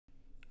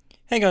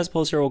Hey guys,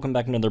 Pulse here, welcome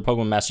back to another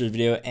Pokemon Masters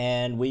video,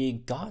 and we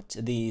got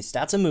the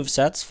stats and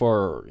movesets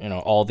for,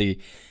 all the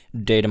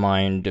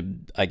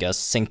datamined, I guess,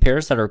 sync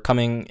pairs that are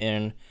coming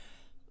in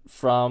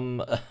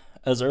from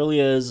as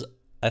early as,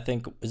 I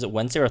think, is it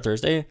Wednesday or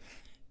Thursday?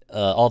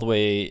 All the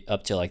way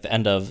up to, like, the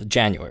end of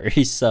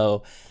January,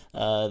 so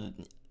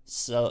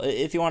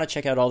if you want to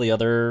check out all the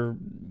other,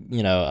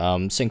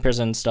 sync pairs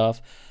and stuff,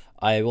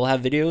 I will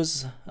have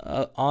videos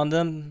on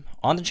them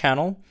on the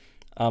channel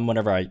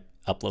whenever I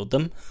upload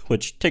them,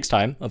 which takes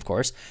time, of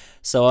course.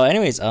 So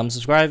anyways,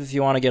 subscribe if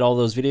you want to get all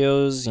those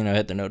videos,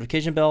 hit the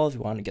notification bell if you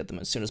want to get them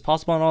as soon as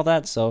possible and all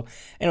that. So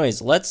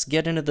anyways, let's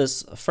get into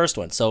this first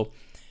one. So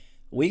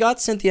we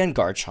got Cynthia and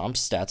Garchomp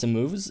stats and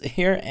moves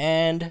here,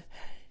 and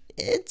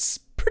it's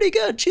pretty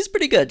good. She's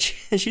pretty good.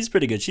 She's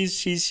pretty good.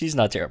 She's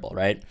not terrible,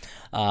 right?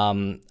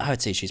 I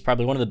would say she's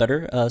probably one of the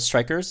better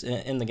strikers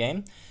in the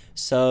game.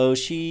 So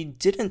she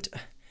didn't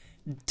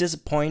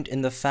disappoint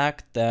in the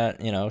fact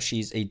that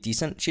she's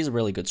a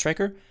really good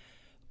striker,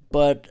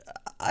 but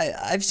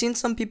I've seen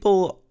some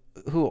people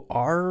who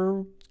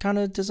are kind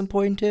of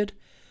disappointed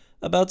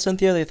about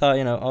Cynthia. They thought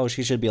oh,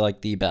 she should be like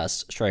the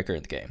best striker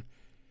in the game,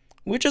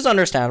 which is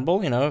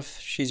understandable. If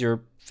she's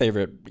your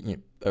favorite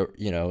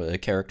a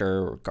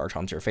character, or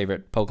Garchomp's your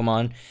favorite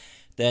Pokemon,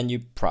 then you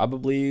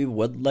probably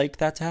would like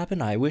that to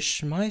happen. I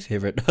wish my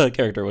favorite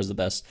character was the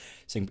best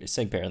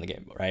sync pair in the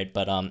game, right?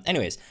 But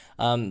anyways,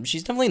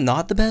 she's definitely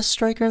not the best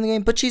striker in the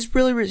game, but she's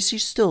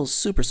she's still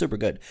super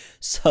good.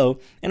 So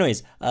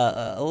anyways,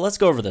 let's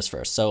go over this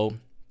first. So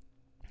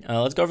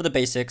let's go over the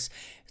basics.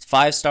 It's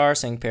 5-star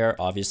sync pair,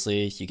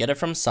 obviously. You get it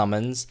from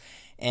summons,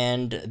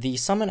 and the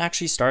summon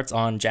actually starts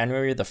on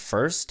January the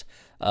 1st,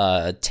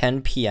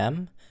 10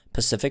 p.m.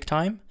 Pacific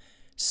time.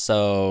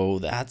 So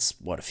that's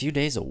a few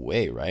days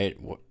away, right?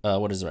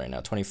 What is it right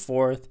now?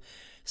 24th,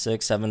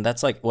 6, 7.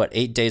 That's like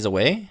 8 days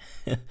away.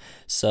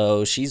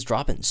 So she's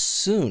dropping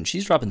soon.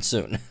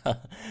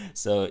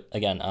 So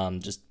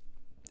again, just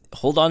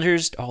hold on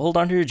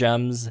to your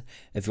gems.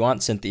 If you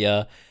want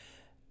Cynthia,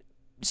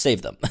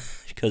 save them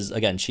because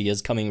again, she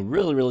is coming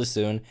really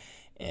soon,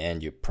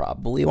 and you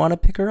probably want to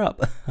pick her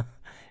up.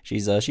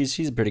 She's a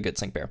pretty good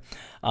sync pair.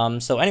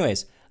 So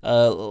anyways.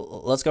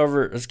 Let's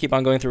keep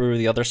on going through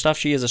the other stuff.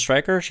 She is a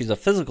striker. She's a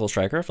physical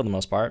striker for the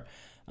most part.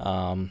 If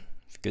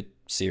you could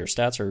see her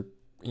stats, or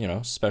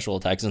special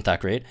attacks and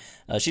attack rate.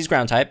 She's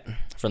ground type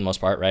for the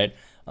most part, right?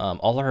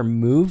 All her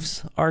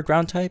moves are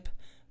ground type.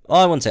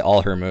 Well, I wouldn't say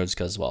all her moves,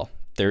 because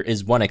there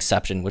is one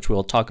exception which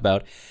we'll talk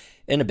about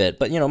in a bit.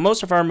 But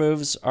most of our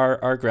moves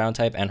are ground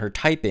type, and her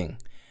typing,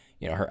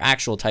 her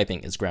actual typing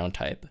is ground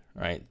type,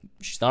 right?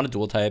 She's not a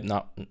dual type,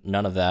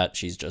 none of that.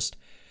 She's just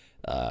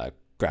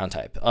ground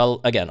type.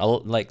 Again,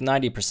 like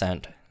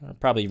 90%,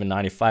 probably even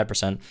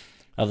 95%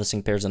 of the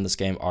sync pairs in this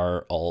game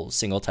are all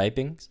single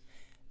typings,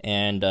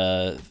 and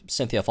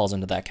Cynthia falls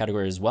into that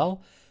category as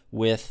well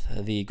with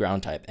the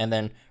ground type. And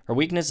then her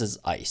weakness is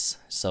ice,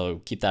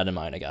 so keep that in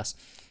mind, I guess.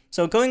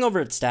 So going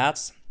over its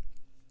stats: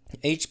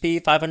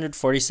 HP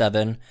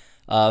 547,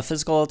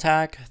 physical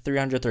attack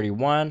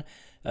 331,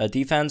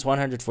 defense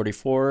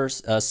 144,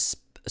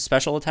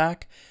 special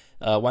attack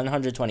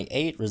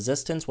 128,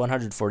 resistance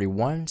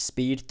 141,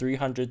 speed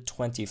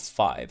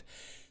 325.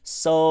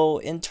 So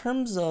in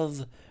terms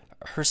of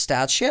her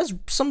stats, she has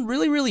some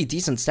really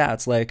decent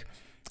stats. Like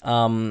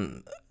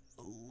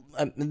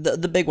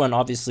the big one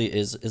obviously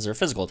is her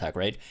physical attack,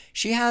 right?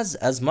 She has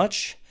as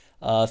much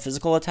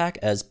physical attack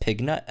as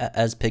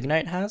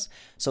Pignite has,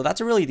 so that's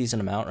a really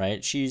decent amount,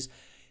 right? She's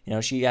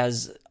she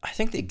has, I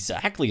think,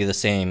 exactly the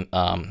same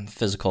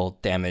physical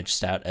damage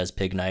stat as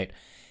Pignite,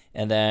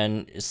 and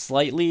then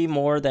slightly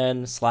more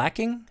than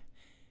Slacking,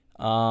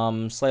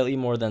 slightly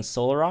more than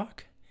Solrock,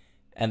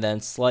 and then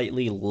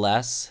slightly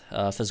less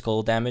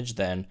physical damage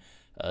than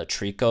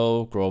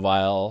Trico,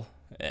 Grovyle,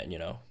 and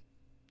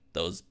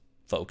those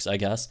folks, I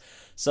guess.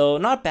 So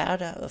not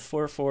bad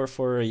for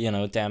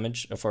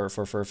damage for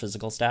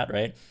physical stat,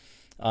 right?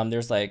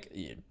 There's like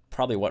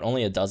probably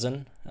only a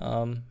dozen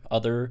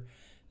other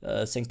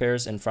sync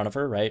pairs in front of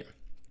her, right?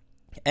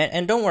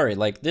 And don't worry,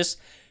 like this,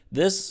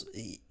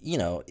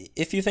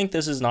 if you think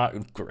this is not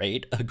a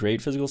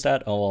great physical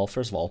stat, oh well,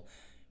 first of all,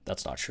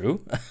 that's not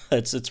true.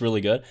 it's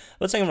really good.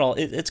 But second of all,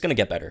 it's gonna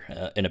get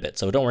better in a bit,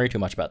 so don't worry too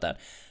much about that.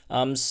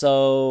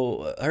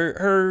 So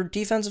her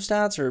defensive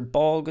stats are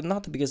bulk,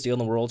 not the biggest deal in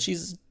the world.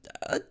 She's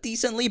a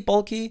decently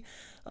bulky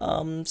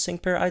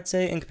sync pair, I'd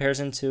say, in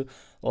comparison to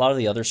a lot of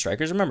the other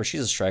strikers. Remember,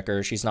 she's a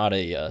striker. She's not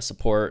a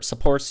support.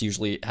 Supports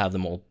usually have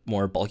the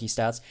more bulky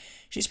stats.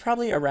 She's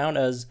probably around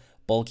as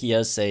bulky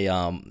as, say,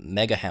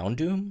 Mega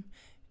Houndoom,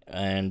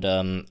 and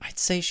I'd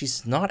say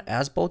she's not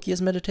as bulky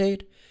as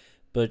Meditate,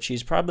 but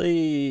she's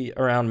probably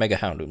around Mega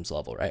Houndoom's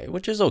level, right?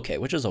 Which is okay.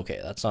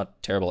 That's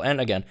not terrible. And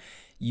again,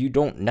 you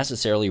don't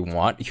necessarily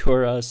want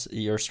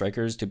your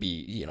strikers to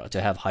be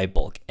to have high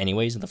bulk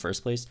anyways in the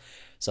first place,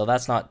 so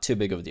that's not too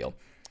big of a deal.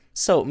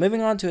 So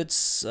moving on to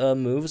its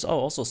moves. Oh,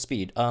 also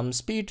speed.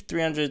 Speed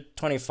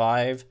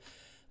 325.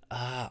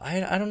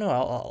 I don't know.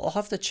 I'll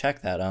have to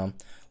check that.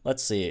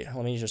 Let's see.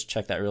 Let me just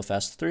check that real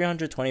fast.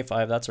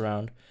 325. That's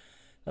around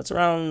That's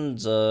around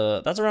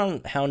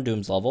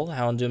Houndoom's level.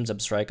 Houndoom's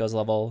Abstrika's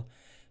level.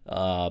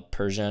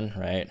 Persian,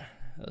 right?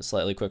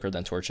 Slightly quicker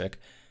than Torchic.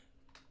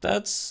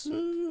 That's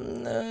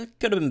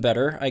could have been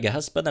better, I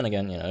guess. But then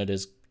again, you know, it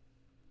is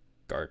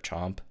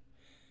Garchomp.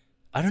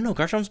 I don't know.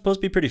 Garchomp's supposed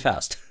to be pretty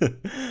fast,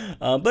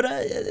 but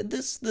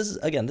this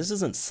again, this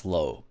isn't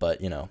slow, but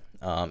you know,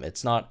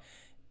 it's not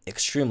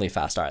extremely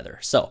fast either.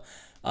 So,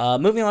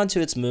 moving on to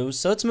its moves.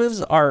 So its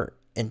moves are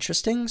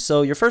interesting.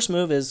 So your first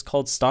move is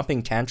called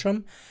Stomping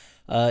Tantrum.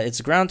 It's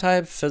a ground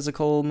type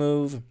physical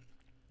move,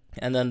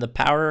 and then the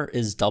power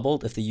is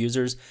doubled if the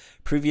user's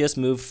previous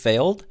move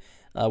failed.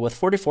 With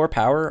 44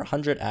 power,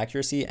 100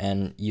 accuracy,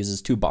 and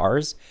uses 2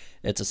 bars.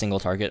 It's a single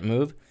target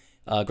move.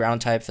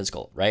 Ground type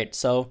physical, right?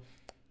 So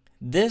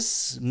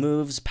this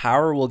move's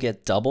power will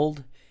get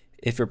doubled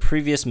if your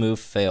previous move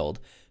failed.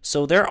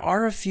 So there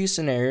are a few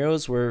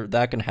scenarios where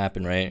that can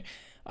happen, right?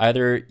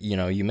 Either, you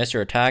know, you miss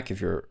your attack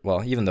if you're,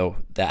 well, even though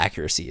the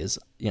accuracy is,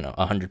 you know,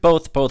 100.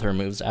 Both her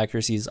moves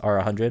accuracies are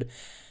 100.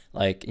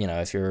 Like, you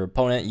know, if your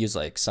opponent used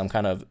like some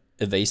kind of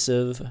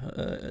evasive,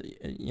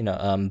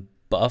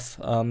 buff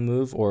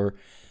move, or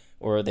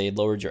they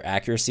lowered your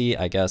accuracy,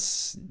 I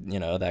guess, you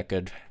know, that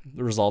could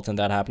result in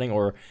that happening.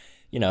 Or,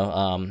 you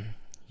know,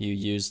 you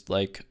used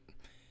like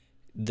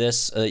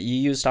this, you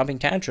use Stomping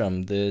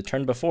Tantrum the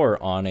turn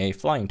before on a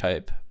flying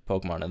type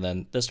Pokemon, and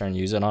then this turn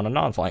you use it on a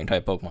non-flying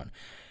type Pokemon,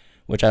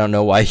 which I don't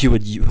know why you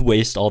would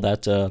waste all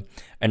that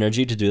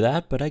energy to do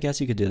that, but I guess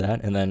you could do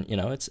that. And then, you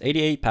know, it's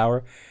 88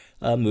 power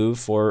move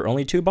for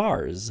only 2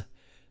 bars.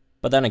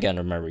 But then again,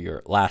 remember,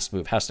 your last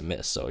move has to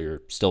miss, so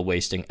you're still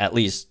wasting at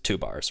least 2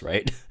 bars,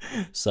 right?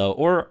 So,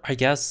 or I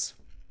guess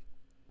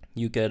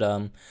you could,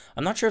 I'm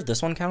not sure if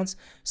this one counts.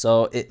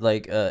 So it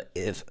like,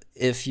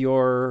 if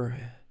your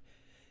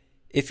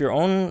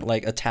own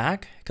like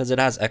attack, because it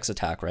has X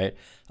attack, right?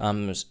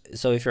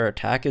 So if your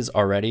attack is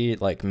already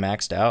like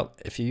maxed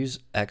out, if you use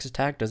X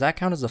attack, does that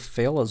count as a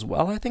fail as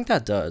well? I think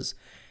that does.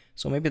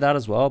 So maybe that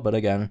as well. But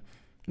again,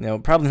 you know,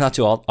 probably not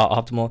too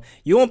optimal.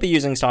 You won't be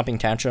using Stomping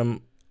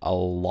Tantrum a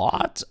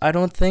lot, I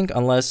don't think,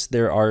 unless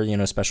there are, you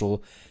know,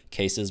 special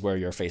cases where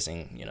you're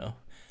facing, you know,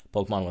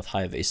 Pokemon with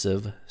high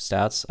evasive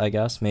stats, I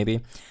guess,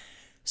 maybe.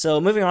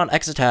 So moving on,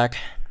 X attack.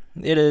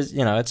 It is,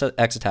 you know, it's an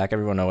X attack.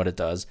 Everyone know what it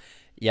does.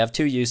 You have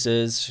 2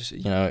 uses.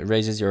 You know, it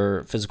raises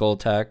your physical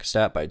attack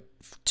stat by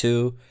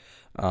 2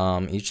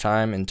 each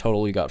time. In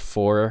total, you got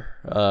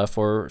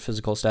 4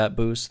 physical stat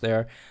boosts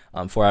there.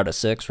 4 out of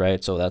 6,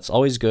 right? So that's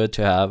always good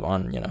to have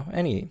on, you know,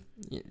 any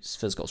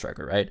physical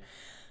striker, right?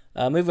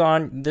 Moving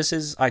on, this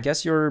is, I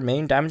guess, your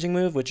main damaging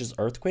move, which is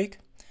Earthquake.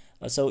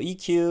 So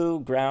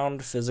EQ,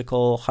 ground,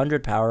 physical,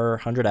 100 power,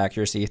 100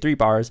 accuracy, 3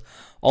 bars,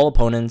 all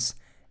opponents,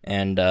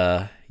 and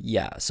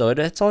yeah, so it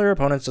hits all your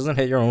opponents, doesn't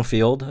hit your own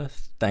field,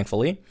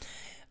 thankfully.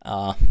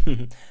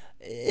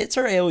 It's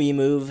her AoE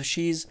move.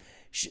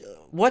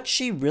 What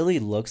she really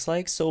looks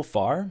like so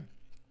far,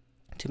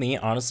 to me,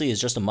 honestly, is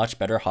just a much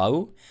better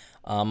Hau.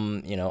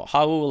 You know,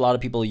 Hau, a lot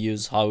of people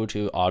use Hau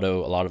to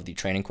auto a lot of the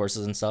training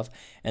courses and stuff,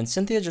 and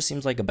Cynthia just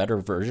seems like a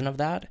better version of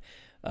that.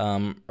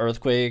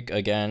 Earthquake,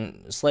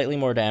 again, slightly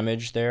more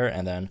damage there,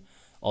 and then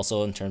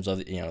also in terms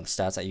of, you know, the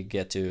stats that you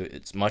get to,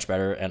 it's much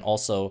better. And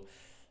also,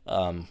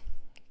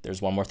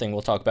 there's one more thing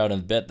we'll talk about in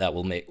a bit that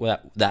will make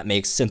that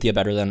makes Cynthia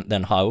better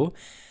than Hau.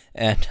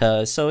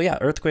 And so yeah,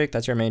 Earthquake,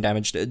 that's your main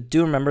damage.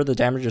 Do remember the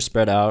damage is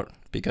spread out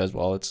because,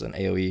 well, it's an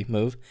AoE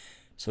move,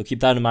 so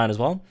keep that in mind as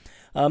well.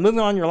 Moving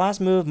on, your last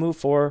move, move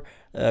 4,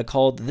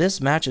 called This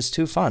Match is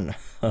Too Fun.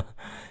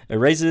 It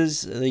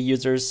raises the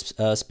user's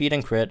speed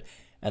and crit,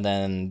 and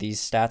then these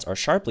stats are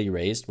sharply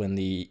raised when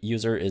the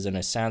user is in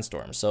a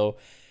sandstorm. So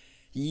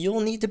you'll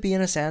need to be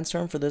in a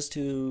sandstorm for this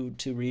to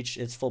reach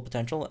its full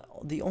potential.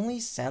 The only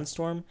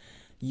sandstorm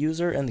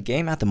user in the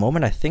game at the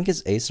moment, I think,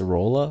 is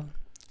Acerola,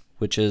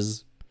 which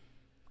is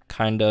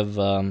kind of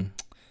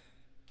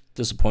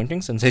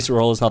disappointing since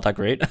Acerola is not that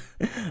great,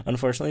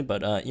 unfortunately.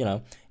 But you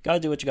know, gotta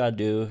do what you gotta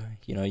do.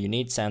 You know, you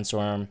need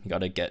Sandstorm. You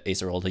gotta get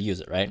Acerola to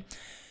use it, right?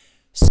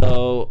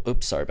 So,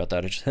 oops, sorry about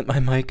that. I just hit my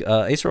mic.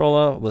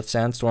 Acerola with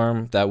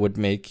Sandstorm, that would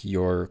make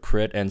your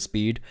crit and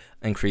speed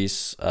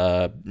increase,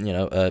 by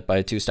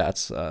 2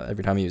 stats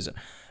every time you use it.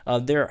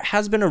 There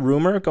has been a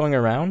rumor going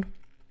around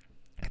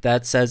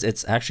that says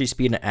it's actually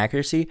speed and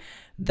accuracy.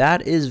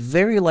 That is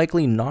very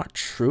likely not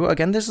true.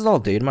 Again, this is all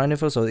datamined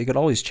info, so it could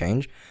always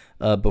change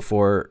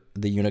before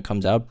the unit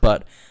comes out.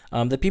 But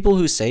the people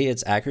who say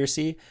it's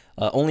accuracy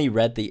only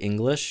read the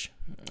English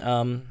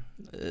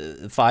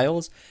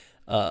files.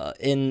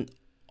 In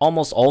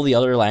almost all the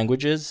other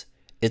languages,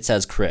 it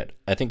says crit.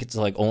 I think it's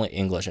like only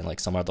English and like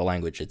some other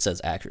language it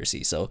says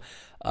accuracy. So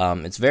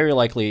it's very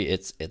likely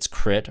it's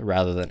crit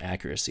rather than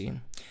accuracy.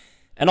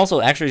 And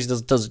also, accuracy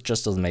just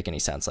doesn't make any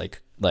sense.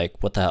 Like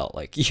what the hell?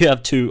 Like, you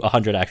have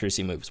 100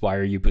 accuracy moves. Why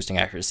are you boosting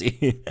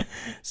accuracy?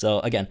 So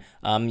again,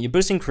 you're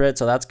boosting crit,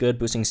 so that's good.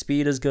 Boosting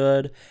speed is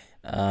good.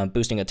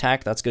 Boosting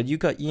attack, that's good. You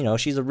got, you know,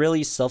 she's a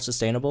really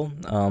self-sustainable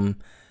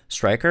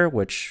striker,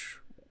 which,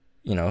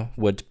 you know,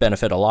 would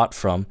benefit a lot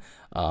from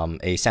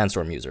a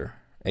Sandstorm user,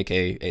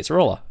 aka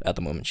Acerola at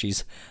the moment.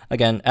 She's,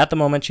 again, at the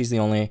moment, she's the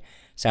only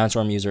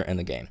Sandstorm user in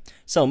the game.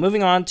 So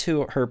moving on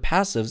to her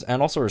passives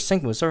and also her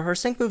sync moves. So her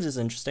sync moves is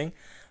interesting.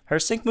 Her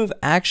sync move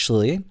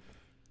actually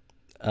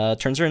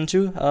turns her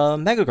into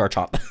Mega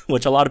Garchomp,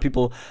 which a lot of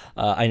people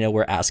I know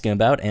were asking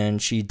about,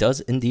 and she does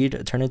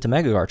indeed turn into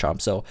Mega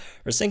Garchomp. So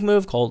her sync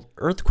move, called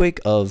Earthquake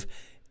of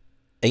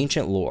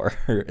Ancient Lore.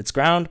 It's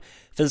ground,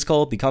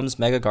 physical, becomes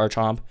Mega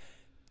Garchomp.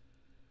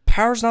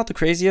 Power's not the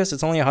craziest,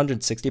 it's only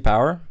 160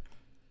 power,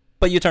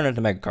 but you turn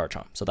into Mega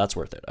Garchomp, so that's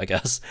worth it, I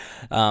guess.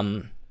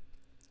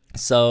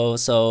 So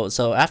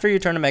after you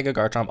turn to Mega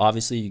Garchomp,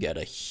 obviously you get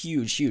a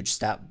huge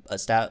stat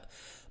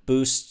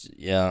boost,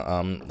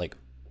 like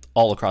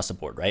all across the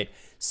board, right?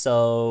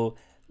 So,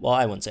 well,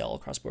 I wouldn't say all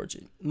across the board,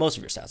 most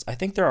of your stats. I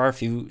think there are a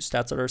few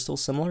stats that are still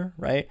similar,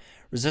 right?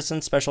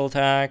 Resistance, special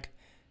attack,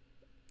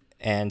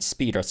 and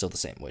speed are still the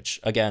same,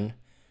 which, again,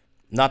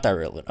 not that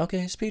relevant.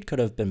 Okay, speed could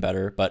have been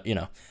better, but,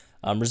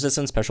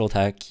 resistance, special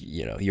attack,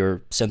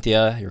 your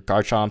Cynthia, your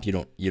Garchomp,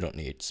 you don't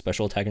need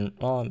special attack, and,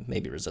 well,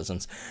 maybe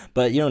resistance,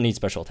 but you don't need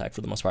special attack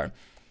for the most part.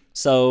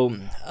 So,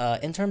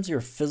 in terms of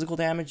your physical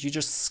damage, you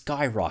just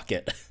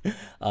skyrocket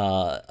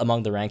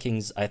among the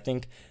rankings. I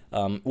think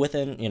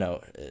within,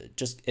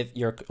 just if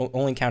you're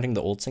only counting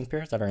the old sync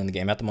pairs that are in the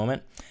game at the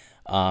moment,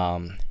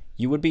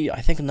 you would be,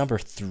 I think, number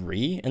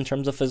 3 in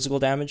terms of physical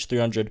damage,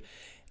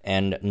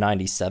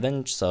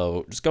 397.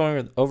 So just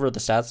going over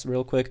the stats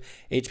real quick,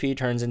 HP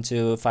turns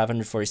into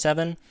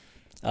 547,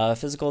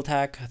 physical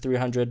attack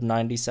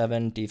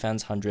 397,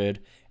 defense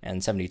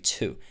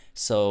 172.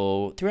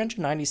 So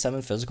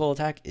 397 physical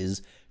attack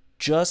is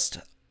just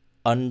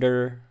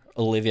under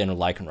Olivia and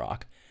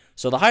Lycanroc.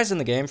 So the highest in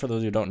the game, for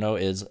those who don't know,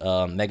 is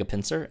Mega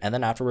Pinsir, and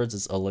then afterwards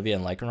it's Olivia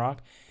and Lycanroc,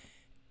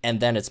 and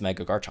then it's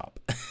Mega Garchomp.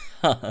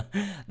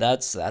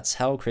 That's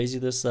how crazy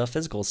this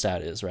physical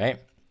stat is, right?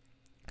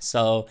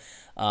 So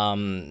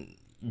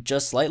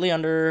just slightly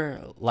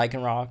under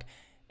Lycanroc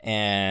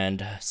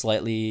and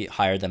slightly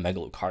higher than Mega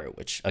Lucario,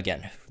 which,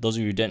 again, those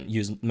of you who didn't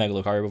use Mega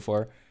Lucario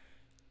before,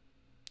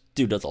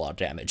 dude does a lot of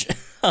damage.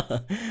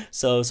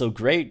 so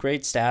great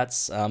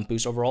stats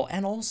boost overall.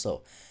 And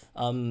also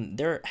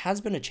there has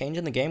been a change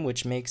in the game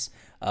which makes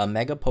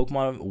Mega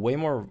Pokemon way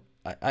more,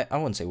 I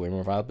wouldn't say way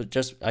more viable, but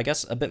just, I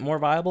guess, a bit more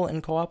viable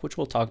in co-op, which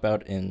we'll talk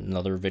about in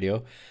another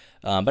video.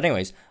 But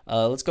anyways,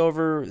 let's go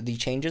over the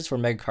changes for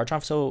Mega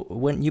Garchomp. So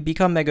when you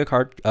become Mega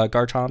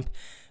Garchomp,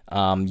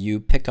 you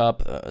pick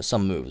up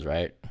some moves,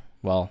 right?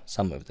 Well,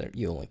 some moves there.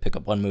 You only pick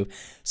up one move.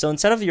 So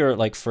instead of your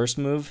first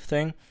move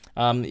thing,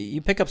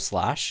 you pick up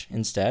Slash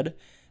instead,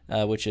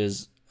 which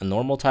is a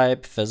normal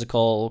type,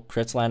 physical,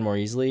 crits land more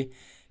easily,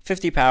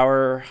 50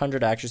 power,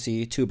 100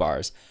 accuracy, 2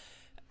 bars.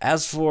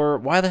 As for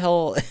why the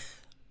hell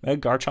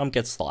Mega Garchomp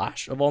gets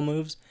Slash of all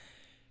moves,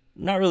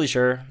 not really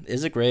sure.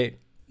 Is it great?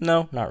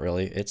 No, not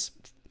really. It's,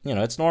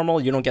 it's normal.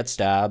 You don't get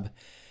stab.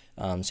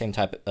 Same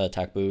type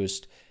attack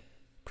boost.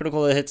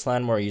 Critical hits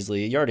land more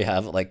easily. You already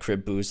have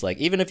crit boost.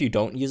 Even if you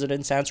don't use it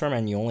in Sandstorm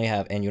and you don't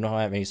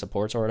have any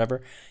supports or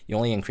whatever, you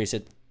only increase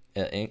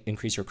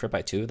your crit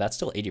by 2. That's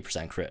still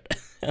 80% crit.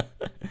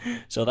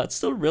 So that's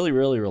still really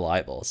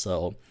reliable.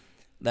 So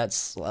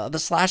that's the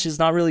Slash is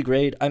not really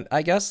great.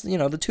 I guess the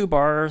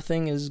 2-bar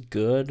thing is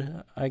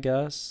good. I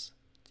guess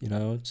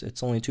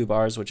it's only 2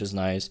 bars, which is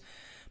nice.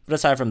 But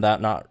aside from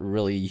that, not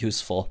really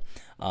useful.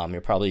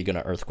 You're probably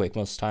gonna Earthquake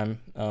most of the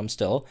time.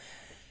 Still,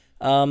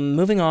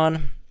 moving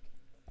on.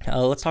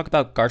 Let's talk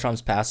about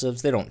Garchomp's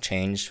passives. They don't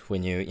change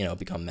when you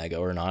become Mega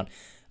or not.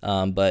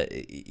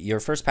 But your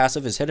first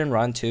passive is Hit and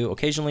Run 2.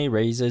 Occasionally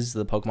raises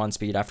the Pokemon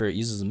speed after it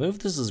uses a move.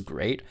 This is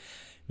great.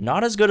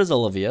 Not as good as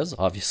Olivia's,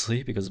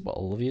 obviously, because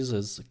Olivia's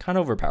is kind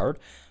of overpowered.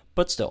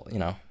 But still,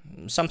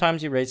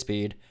 sometimes you raise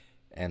speed,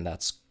 and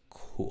that's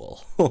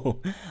cool.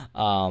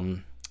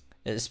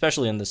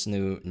 Especially in this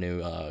new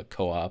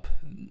co-op,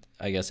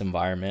 I guess,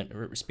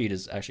 environment. Speed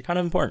is actually kind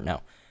of important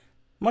now.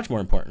 Much more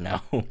important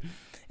now.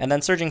 And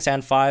then Surging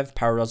Sand 5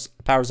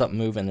 powers up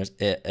move, and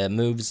it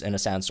moves in a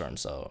Sandstorm.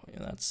 So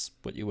that's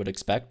what you would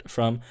expect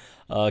from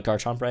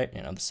Garchomp, right?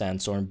 The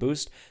Sandstorm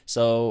boost.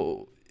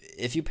 So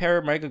if you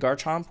pair Mega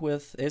Garchomp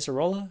with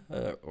Acerola,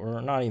 or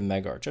not even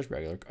Mega, just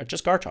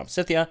Garchomp,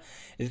 Cynthia.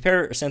 If you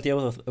pair Cynthia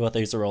with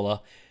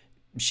Acerola,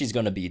 she's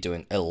going to be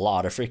doing a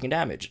lot of freaking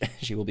damage.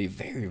 She will be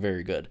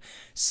very good.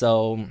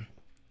 So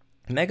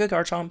Mega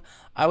Garchomp,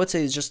 I would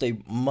say, is just a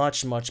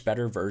much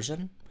better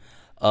version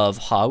of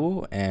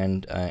Hau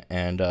and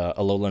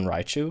Alolan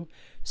Raichu.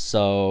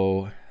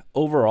 So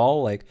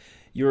overall,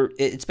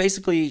 it's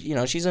basically,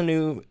 she's a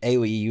new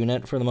AoE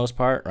unit for the most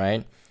part,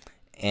 right?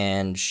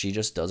 And she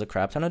just does a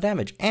crap ton of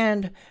damage.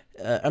 And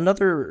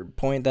another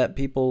point that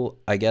people,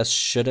 I guess,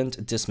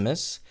 shouldn't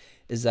dismiss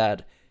is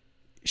that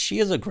she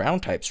is a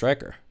ground type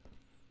striker.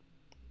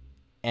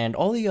 And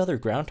all the other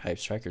ground type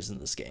strikers in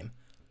this game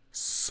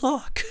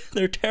suck.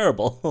 They're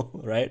terrible,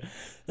 right?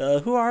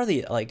 Who are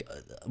the,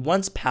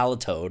 one's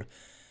Palatoad,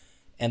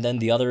 and then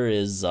the other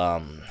is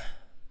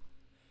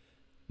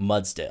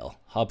Mudsdale,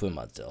 Hapu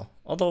Mudsdale.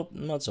 Although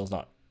Mudsdale's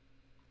not,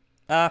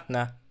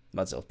 nah,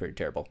 That's still pretty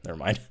terrible. Never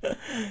mind.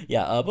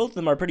 Yeah, both of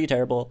them are pretty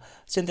terrible.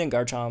 Cynthia and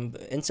Garchomp,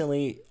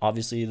 instantly,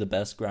 obviously, the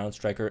best ground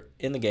striker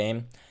in the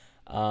game.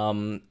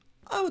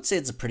 I would say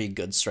it's a pretty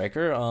good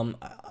striker.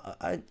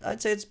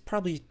 I'd say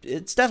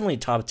it's definitely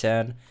top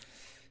 10.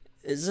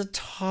 Is it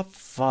top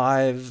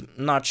 5?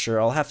 Not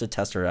sure. I'll have to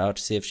test her out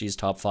to see if she's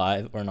top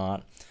 5 or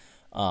not.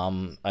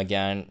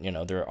 Again, you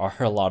know, there are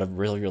a lot of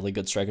really, really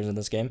good strikers in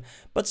this game,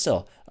 but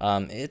still,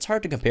 it's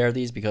hard to compare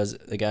these because,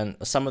 again,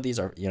 some of these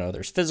are, you know,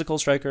 there's physical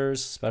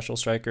strikers, special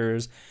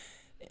strikers,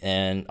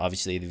 and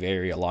obviously they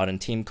vary a lot in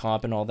team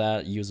comp and all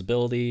that,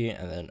 usability,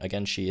 and then,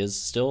 again, she is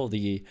still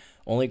the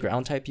only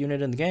ground type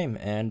unit in the game,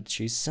 and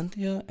she's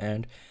Cynthia,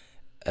 and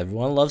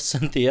everyone loves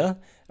Cynthia,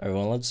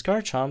 everyone loves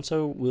Garchomp,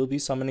 so we'll be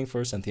summoning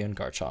for Cynthia and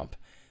Garchomp.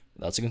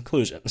 That's a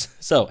conclusion.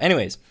 So,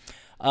 anyways,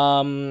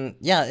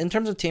 yeah, in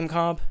terms of team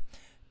comp,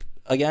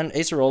 again,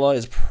 Acerola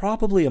is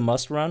probably a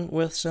must-run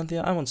with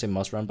Cynthia. I wouldn't say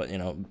must-run, but, you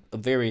know, a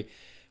very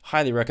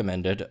highly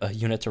recommended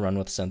unit to run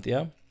with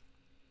Cynthia.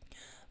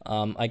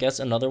 I guess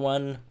another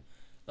one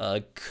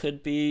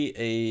could be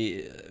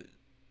a...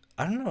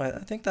 I don't know. I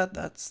think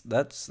that's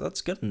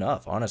good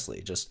enough,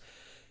 honestly. Just,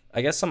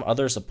 I guess some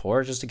other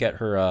support just to get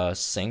her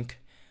sync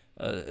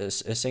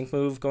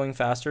move going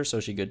faster, so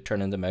she could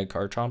turn into Mega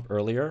Garchomp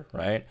earlier,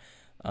 right?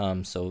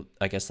 So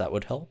I guess that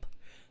would help.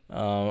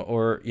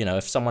 Or, you know,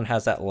 if someone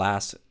has that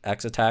last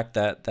X attack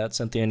that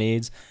Cynthia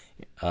needs,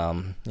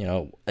 you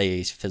know,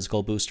 a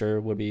physical booster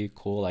would be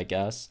cool, I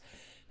guess.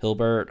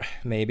 Hilbert,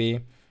 maybe.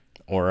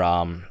 Or,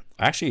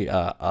 actually,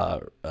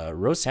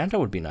 Rose Santa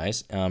would be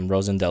nice.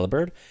 Rose and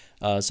Delibird.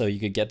 So you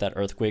could get that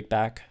Earthquake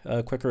back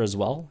quicker as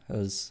well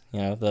as,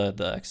 you know,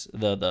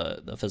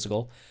 the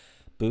physical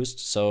boost.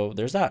 So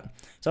there's that.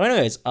 So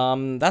anyways,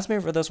 that's me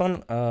for this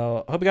one.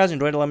 Hope you guys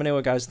enjoyed it. Let me know what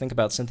you guys think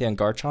about Cynthia and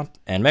Garchomp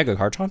and Mega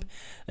Garchomp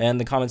in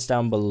the comments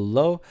down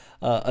below.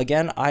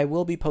 Again, I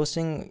will be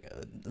posting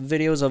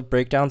videos of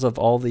breakdowns of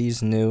all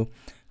these new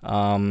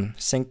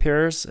sync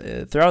pairs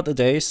throughout the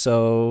day.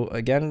 So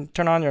again,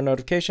 turn on your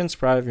notifications,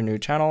 subscribe to your new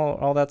channel,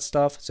 all that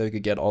stuff, so you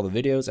could get all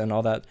the videos and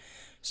all that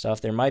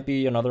stuff. There might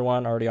be another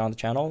one already on the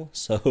channel,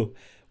 so,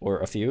 or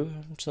a few.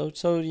 So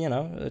you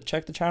know,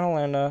 check the channel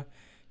and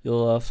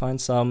you'll find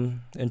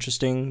some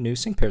interesting new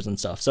sync pairs and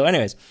stuff. So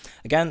anyways,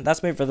 again,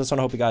 that's me for this one.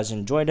 I hope you guys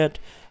enjoyed it.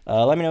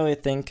 Let me know what you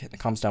think in the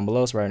comments down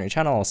below. Subscribe to our new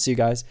channel. I'll see you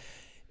guys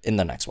in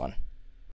the next one.